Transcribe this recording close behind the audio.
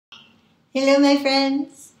Hello, my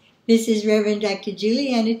friends. This is Reverend Dr.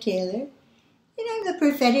 Juliana Taylor, and I'm a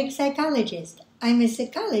prophetic psychologist. I'm a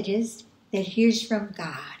psychologist that hears from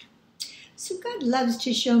God. So God loves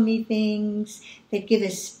to show me things that give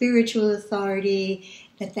us spiritual authority,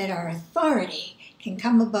 that our authority can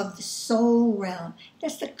come above the soul realm.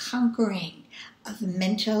 That's the conquering of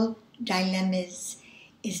mental dilemmas,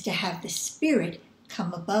 is to have the spirit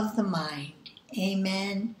come above the mind.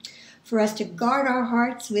 Amen. For us to guard our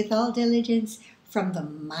hearts with all diligence from the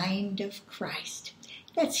mind of Christ.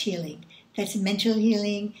 That's healing. That's mental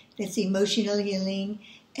healing. That's emotional healing.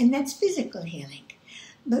 And that's physical healing.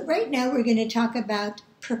 But right now we're going to talk about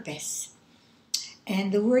purpose.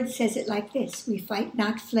 And the word says it like this: we fight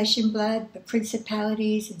not flesh and blood, but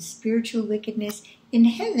principalities and spiritual wickedness in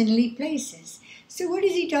heavenly places. So what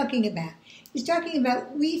is he talking about? He's talking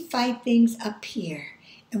about we fight things up here,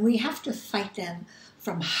 and we have to fight them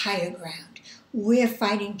from higher ground. We're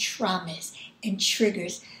fighting traumas and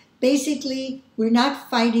triggers. Basically, we're not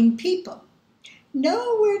fighting people.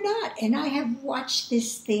 No, we're not. And I have watched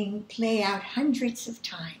this thing play out hundreds of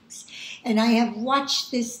times. And I have watched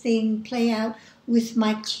this thing play out with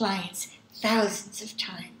my clients thousands of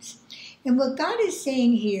times. And what God is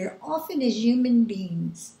saying here, often as human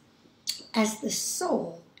beings, as the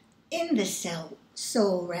soul in the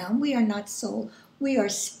soul realm, we are not soul, we are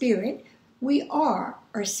spirit. We are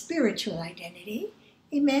our spiritual identity.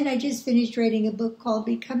 Amen. I just finished writing a book called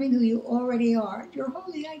Becoming Who You Already Are, Your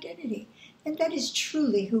Holy Identity. And that is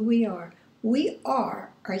truly who we are. We are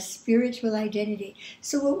our spiritual identity.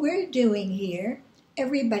 So what we're doing here,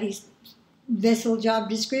 everybody's vessel job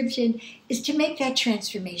description, is to make that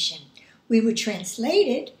transformation. We would translate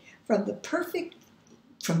it from the perfect,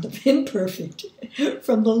 from the imperfect,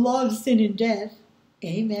 from the law of sin and death.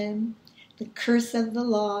 Amen. The curse of the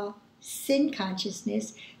law, sin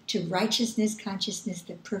consciousness, to righteousness consciousness,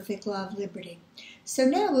 the perfect law of liberty. So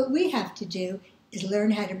now what we have to do is learn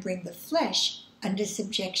how to bring the flesh under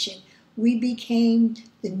subjection. We became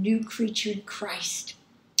the new creature in Christ.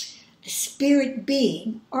 The spirit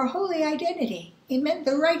being our holy identity. Amen.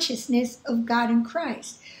 The righteousness of God in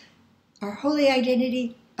Christ. Our holy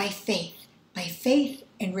identity by faith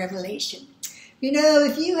and revelation. You know,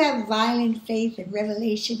 if you have violent faith and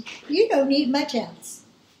revelation, you don't need much else.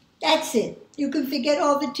 That's it. You can forget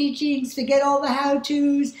all the teachings, forget all the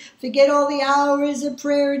how-tos, forget all the hours of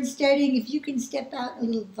prayer and studying. If you can step out in a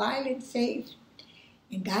little violent faith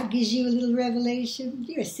and God gives you a little revelation,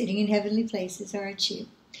 you're sitting in heavenly places, aren't you?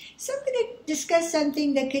 So I'm going to discuss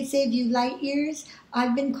something that could save you light years.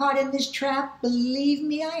 I've been caught in this trap. Believe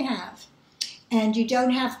me, I have. And you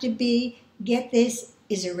don't have to be. Get this,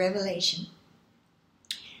 is a revelation.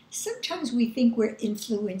 Sometimes we think we're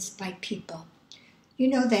influenced by people. You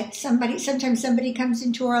know that sometimes somebody comes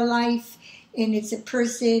into our life and it's a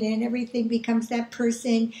person and everything becomes that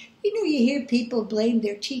person. You know, you hear people blame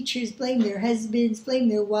their teachers, blame their husbands, blame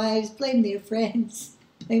their wives, blame their friends,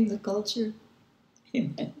 blame the culture.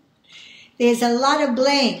 Amen. There's a lot of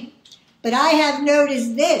blame. But I have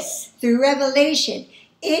noticed this through revelation.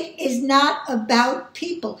 It is not about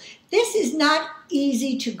people. This is not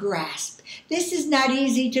easy to grasp. This is not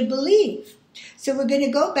easy to believe. So we're going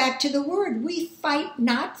to go back to the word. We fight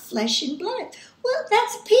not flesh and blood. Well,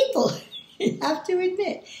 that's people. You have to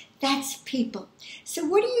admit, that's people. So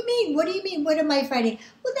what do you mean? What do you mean? What am I fighting?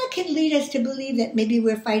 Well, that can lead us to believe that maybe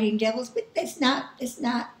we're fighting devils, but that's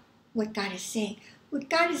not what God is saying. What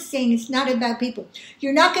God is saying is not about people.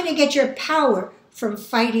 You're not going to get your power from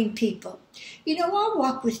fighting people. You know, our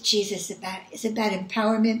walk with Jesus is about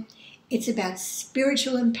empowerment. It's about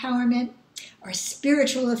spiritual empowerment, our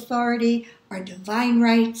spiritual authority, our divine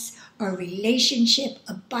rights, our relationship,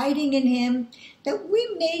 abiding in Him, that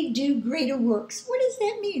we may do greater works. What does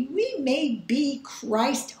that mean? We may be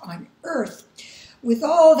Christ on earth with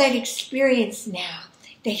all that experience now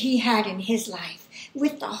that He had in His life,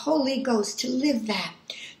 with the Holy Ghost to live that,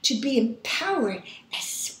 to be empowered as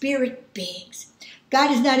spirit beings.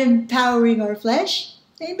 God is not empowering our flesh.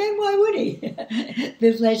 Amen. Why would He?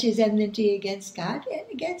 The flesh is enmity against God and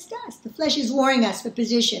against us. The flesh is warring us for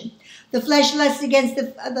position. The flesh lusts against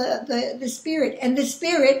the spirit, and the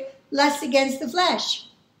spirit lusts against the flesh.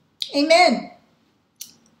 Amen.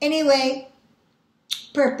 Anyway,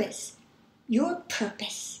 purpose. Your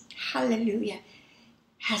purpose, hallelujah,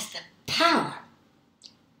 has the power,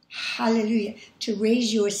 hallelujah, to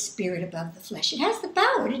raise your spirit above the flesh. It has the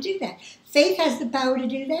power to do that. Faith has the power to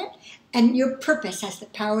do that, and your purpose has the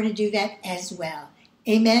power to do that as well.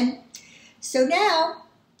 Amen? So now,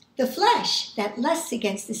 The flesh that lusts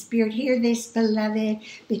against the spirit. Hear this, beloved,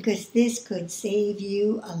 because this could save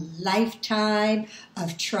you a lifetime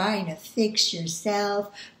of trying to fix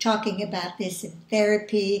yourself, talking about this in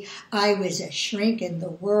therapy. I was a shrink in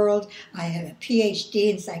the world. I have a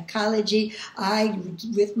PhD in psychology.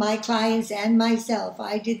 With my clients and myself,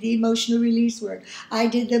 I did the emotional release work. I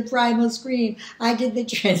did the primal scream. I did the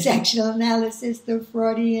transactional analysis, the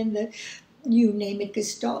Freudian, the you name it,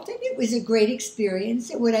 Gestalt, and it was a great experience.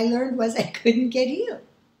 And what I learned was I couldn't get healed.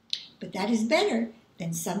 But that is better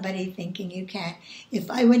than somebody thinking you can. If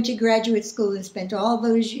I went to graduate school and spent all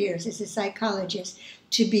those years as a psychologist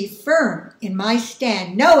to be firm in my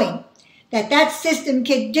stand, knowing that that system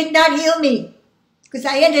did not heal me, because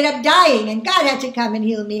I ended up dying and God had to come and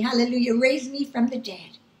heal me. Hallelujah. Raise me from the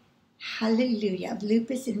dead. Hallelujah. Of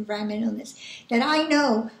lupus and environmental illness. That I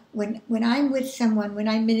know when I'm with someone, when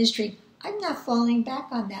I'm ministering, I'm not falling back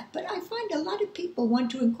on that. But I find a lot of people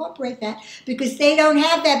want to incorporate that because they don't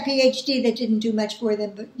have that PhD that didn't do much for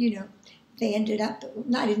them. But, they ended up,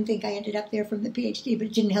 I didn't think I ended up there from the PhD, but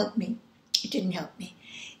it didn't help me. It didn't help me.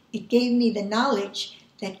 It gave me the knowledge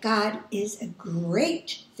that God is a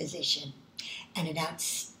great physician and an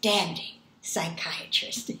outstanding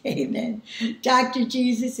psychiatrist. Amen. Dr.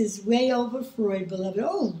 Jesus is way over Freud, beloved.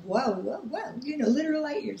 Oh, wow. Literal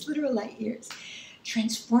light years.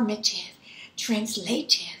 Transformative,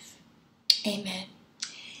 translative. Amen.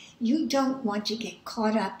 You don't want to get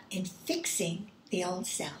caught up in fixing the old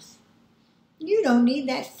self. You don't need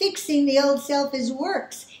that. Fixing the old self is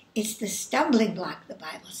works. It's the stumbling block, the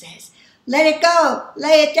Bible says. Let it go.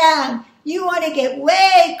 Lay it down. You want to get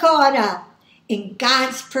way caught up in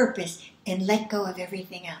God's purpose and let go of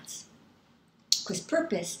everything else. Because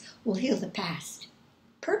purpose will heal the past.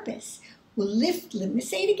 Purpose will lift, let me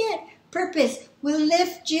say it again, purpose will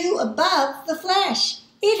lift you above the flesh.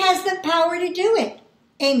 It has the power to do it.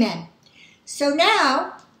 Amen. So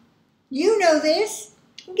now, you know this.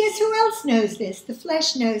 And guess who else knows this? The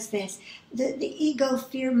flesh knows this. The ego,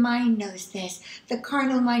 fear mind knows this. The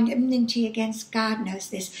carnal mind, enmity against God knows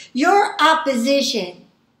this. Your opposition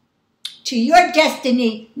to your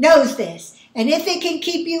destiny knows this. And if it can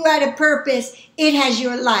keep you out of purpose, it has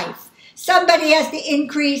your life. Somebody has to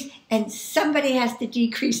increase and somebody has to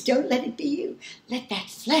decrease. Don't let it be you. Let that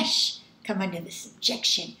flesh come under the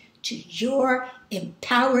subjection to your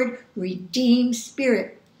empowered, redeemed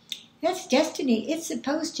spirit. That's destiny. It's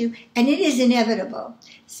supposed to, and it is inevitable.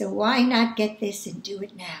 So why not get this and do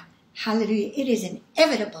it now? Hallelujah. It is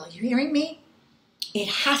inevitable. You hearing me? It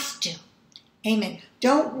has to. Amen.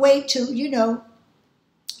 Don't wait till,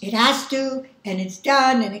 it has to, and it's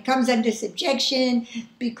done, and it comes under subjection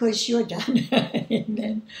because you're done.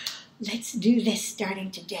 Amen. Let's do this starting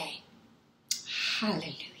today.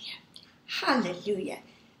 Hallelujah. Hallelujah.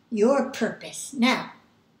 Your purpose. Now,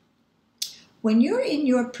 when you're in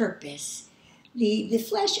your purpose, the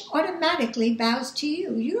flesh automatically bows to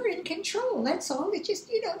you. You're in control. That's all. It just,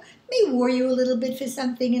 may worry you a little bit for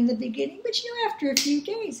something in the beginning, but after a few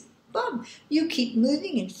days, boom, you keep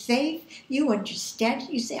moving in faith. You understand.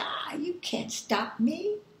 You say, you can't stop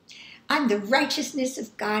me. I'm the righteousness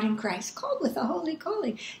of God in Christ, called with a holy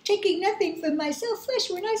calling, taking nothing for myself.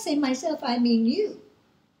 Flesh, when I say myself, I mean you.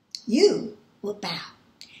 You will bow.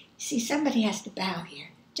 See, somebody has to bow here.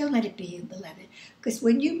 Don't let it be you, beloved. Because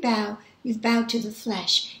when you bow, you've bowed to the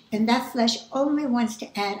flesh. And that flesh only wants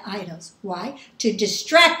to add idols. Why? To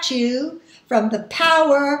distract you from the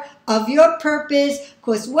power of your purpose.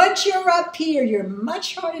 Because once you're up here, you're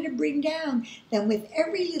much harder to bring down than with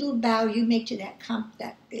every little bow you make to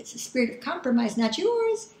that it's a spirit of compromise, not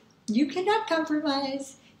yours. You cannot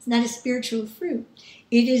compromise. It's not a spiritual fruit.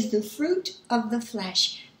 It is the fruit of the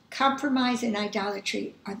flesh. Compromise and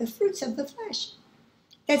idolatry are the fruits of the flesh.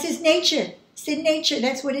 That's his nature. It's in nature.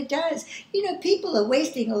 That's what it does. People are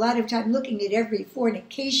wasting a lot of time looking at every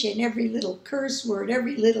fornication, every little curse word,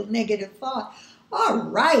 every little negative thought. All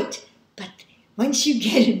right. But once you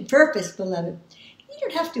get in purpose, beloved, you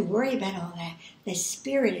don't have to worry about all that. The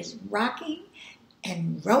Spirit is rocking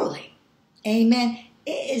and rolling. Amen.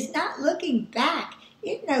 It is not looking back.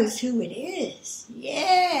 It knows who it is.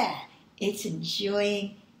 Yeah. It's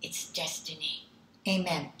enjoying its destiny.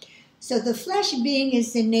 Amen. So the flesh being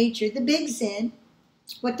is in nature, the big sin.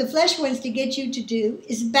 What the flesh wants to get you to do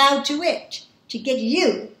is bow to it, to get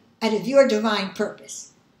you out of your divine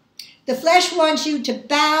purpose. The flesh wants you to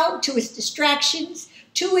bow to its distractions,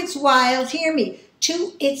 to its wiles, hear me,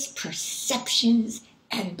 to its perceptions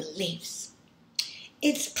and beliefs.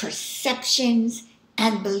 Its perceptions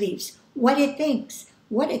and beliefs. What it thinks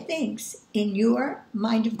in your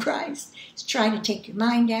mind of Christ. It's trying to take your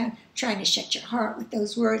mind down, trying to shut your heart with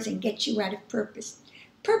those words and get you out of purpose.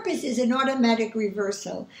 Purpose is an automatic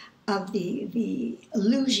reversal of the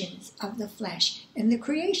illusions of the flesh and the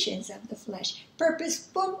creations of the flesh. Purpose,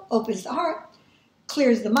 boom, opens the heart,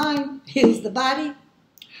 clears the mind, heals the body.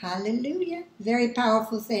 Hallelujah. Very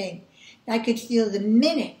powerful thing. I could feel the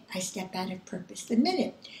minute I step out of purpose, the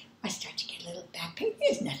minute I start to get a little back pain.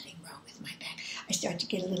 There's nothing wrong with my back. I start to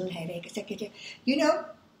get a little headache. You know,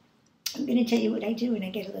 I'm going to tell you what I do when I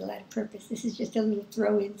get a little out of purpose. This is just a little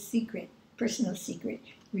throw-in secret, personal secret.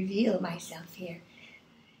 Reveal myself here.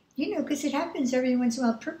 You know, because it happens every once in a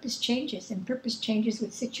while. Purpose changes, and purpose changes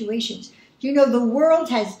with situations. You know, the world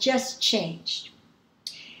has just changed.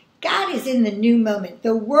 God is in the new moment.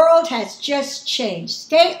 The world has just changed.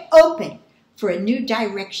 Stay open for a new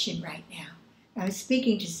direction right now. I'm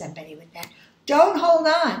speaking to somebody with that. Don't hold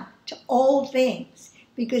on to old things,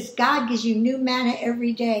 because God gives you new manna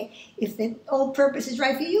every day. If the old purpose is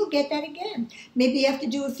right for you, you'll get that again. Maybe you have to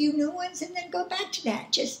do a few new ones and then go back to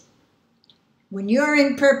that. Just when you're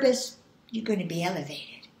in purpose, you're going to be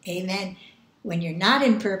elevated. Amen. When you're not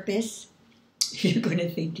in purpose, you're going to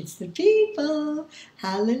think it's the people.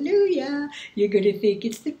 Hallelujah. You're going to think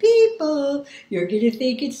it's the people. You're going to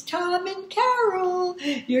think it's Tom and Carol.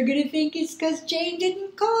 You're going to think it's because Jane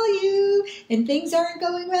didn't call you and things aren't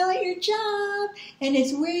going well at your job and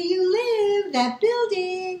it's where you live, that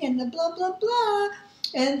building and the blah, blah, blah,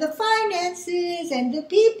 and the finances and the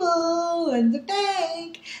people and the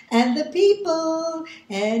bank and the people,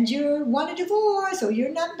 and you want a divorce or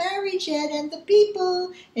you're not married yet, and the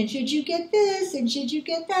people, and should you get this and should you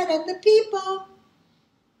get that, and the people.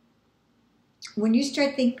 When you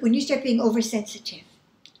start being oversensitive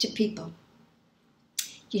to people,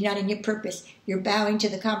 you're not in your purpose. You're bowing to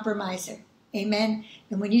the compromiser. Amen.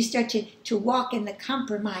 And when you start to walk in the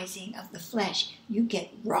compromising of the flesh, you get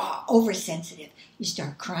raw, oversensitive. You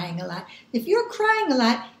start crying a lot. If you're crying a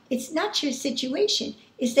lot, it's not your situation.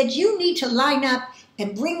 It's that you need to line up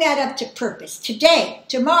and bring that up to purpose today,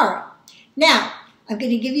 tomorrow. Now, I'm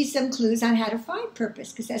going to give you some clues on how to find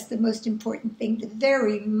purpose, because that's the most important thing, the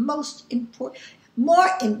very most important, more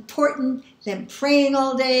important than praying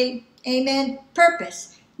all day. Amen.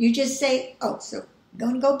 Purpose. You just say, oh, so I'm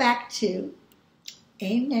going to go back to,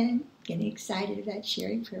 amen, getting excited about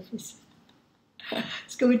sharing purpose.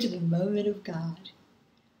 Let's go into the moment of God.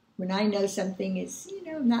 When I know something is,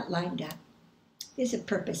 not lined up. There's a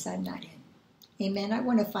purpose I'm not in. Amen. I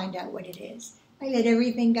want to find out what it is. I let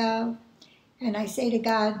everything go. And I say to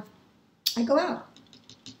God, I go out.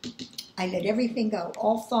 I let everything go.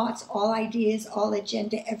 All thoughts, all ideas, all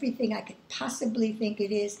agenda, everything I could possibly think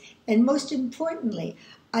it is. And most importantly,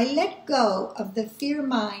 I let go of the fear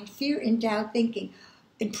mind, fear and doubt thinking,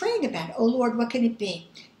 and praying about it. Oh, Lord, what can it be?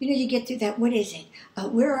 You get through that. What is it?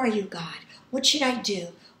 Where are you, God? What should I do?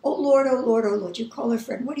 Oh, Lord, oh, Lord, oh, Lord. You call a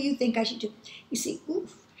friend. What do you think I should do? You see,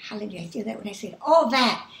 oof, hallelujah. I feel that when I say it. All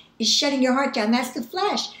that is shutting your heart down. That's the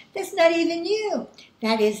flesh. That's not even you.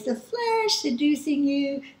 That is the flesh seducing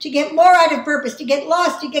you to get more out of purpose, to get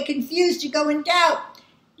lost, to get confused, to go in doubt.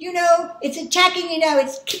 It's attacking you now.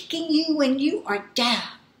 It's kicking you when you are down.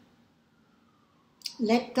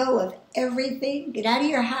 Let go of everything. Get out of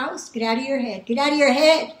your house. Get out of your head. Get out of your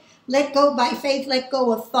head. Let go by faith. Let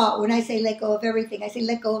go of thought. When I say let go of everything, I say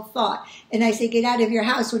let go of thought. And I say get out of your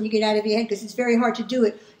house when you get out of your head, because it's very hard to do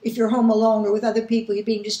it if you're home alone or with other people. You're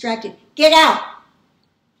being distracted. Get out.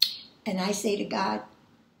 And I say to God,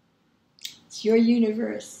 it's your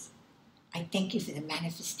universe. I thank you for the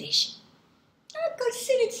manifestation. I'll go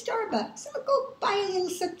sit at Starbucks. I'll go buy a little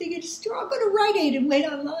something at a store. I'll go to Rite Aid and wait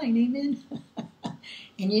online. Amen.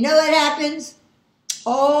 And you know what happens?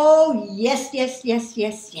 Oh, yes, yes, yes,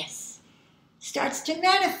 yes, yes. Starts to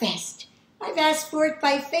manifest. I've asked for it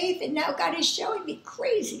by faith, and now God is showing me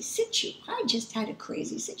crazy situation. I just had a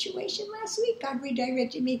crazy situation last week. God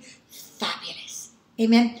redirected me. Fabulous.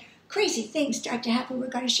 Amen. Crazy things start to happen where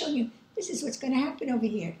God is showing you, this is what's going to happen over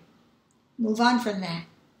here. Move on from that.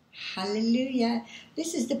 Hallelujah.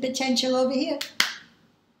 This is the potential over here.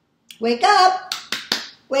 Wake up.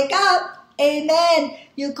 Wake up. Amen.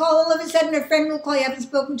 You'll call all of a sudden, a friend will call you, haven't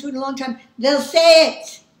spoken to in a long time. They'll say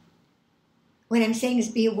it. What I'm saying is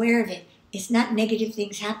be aware of it. It's not negative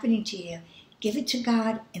things happening to you. Give it to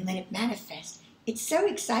God and let it manifest. It's so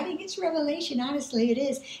exciting. It's revelation. Honestly, it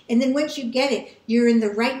is. And then once you get it, you're in the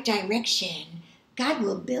right direction. God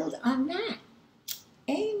will build on that.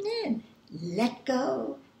 Amen. Let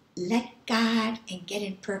go. Let God and get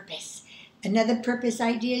in purpose. Another purpose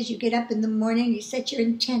idea is you get up in the morning, you set your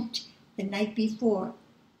intent the night before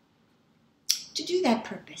to do that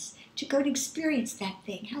purpose, to go and experience that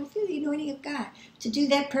thing. How feel the anointing of God? To do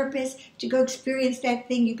that purpose, to go experience that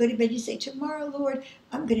thing. You go to bed, you say, tomorrow, Lord,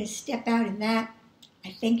 I'm going to step out in that.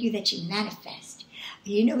 I thank you that you manifest.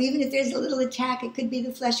 You know, even if there's a little attack, it could be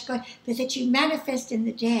the flesh going, but that you manifest in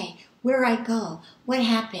the day, where I go, what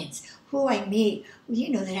happens, who I meet.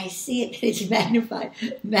 You know, that I see it, that it's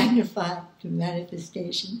magnified to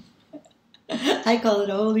manifestation. I call it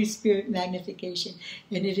a Holy Spirit magnification,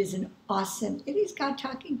 and it is it is God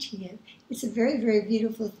talking to you. It's a very, very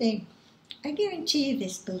beautiful thing. I guarantee you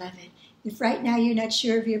this, beloved. If right now you're not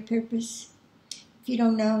sure of your purpose, if you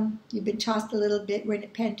don't know, you've been tossed a little bit, we're in a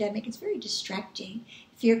pandemic, it's very distracting.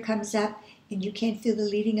 Fear comes up and you can't feel the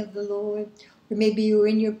leading of the Lord, or maybe you're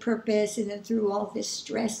in your purpose and then through all this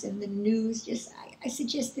stress and the news, I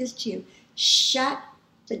suggest this to you. Shut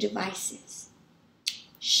the devices.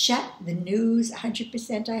 Shut the news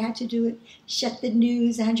 100%. I had to do it. Shut the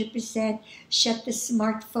news 100%. Shut the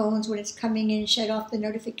smartphones when it's coming in. Shut off the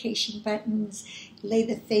notification buttons. Lay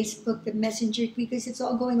the Facebook, the Messenger, because it's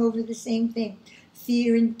all going over the same thing.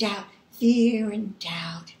 Fear and doubt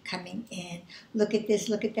coming in. Look at this,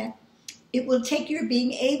 look at that. It will take your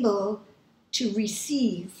being able to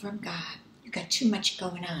receive from God. You've got too much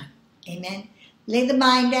going on. Amen. Lay the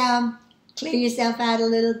mind down. Clear yourself out a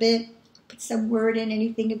little bit. Put some word in,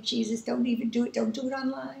 anything of Jesus. Don't even do it. Don't do it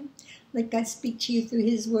online. Let God speak to you through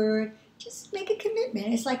his word. Just make a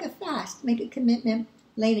commitment. It's like a fast. Make a commitment.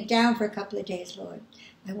 Lay it down for a couple of days, Lord.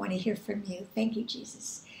 I want to hear from you. Thank you,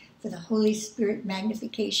 Jesus, for the Holy Spirit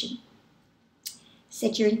magnification.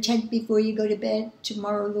 Set your intent before you go to bed.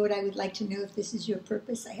 Tomorrow, Lord, I would like to know if this is your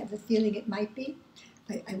purpose. I have a feeling it might be.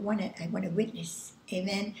 But I want to witness.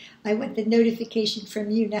 Amen. I want the notification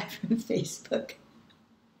from you, not from Facebook.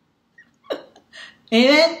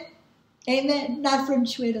 Amen? Amen. Not from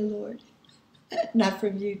Twitter, Lord. Not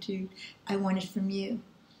from YouTube. I want it from you.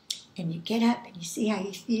 And you get up and you see how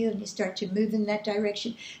you feel and you start to move in that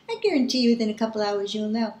direction. I guarantee you within a couple hours you'll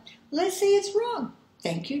know. Let's say it's wrong.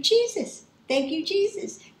 Thank you, Jesus. Thank you,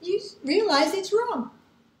 Jesus. You realize it's wrong.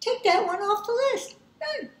 Take that one off the list.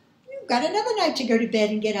 You've got another night to go to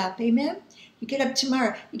bed and get up. Amen? You get up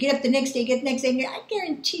tomorrow. You get up the next day. Get the next day. I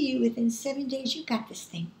guarantee you within 7 days you got this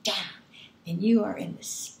thing down. And you are in the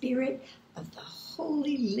spirit of the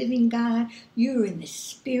holy living God. You are in the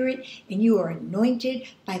spirit and you are anointed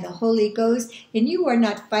by the Holy Ghost. And you are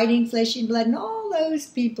not fighting flesh and blood. And all those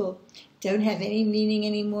people don't have any meaning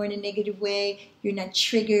anymore in a negative way. You're not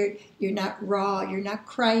triggered. You're not raw. You're not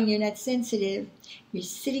crying. You're not sensitive. You're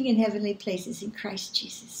sitting in heavenly places in Christ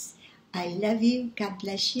Jesus. I love you. God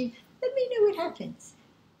bless you. Let me know what happens.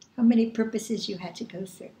 How many purposes you had to go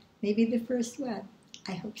through. Maybe the first one.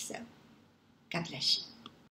 I hope so. God bless you.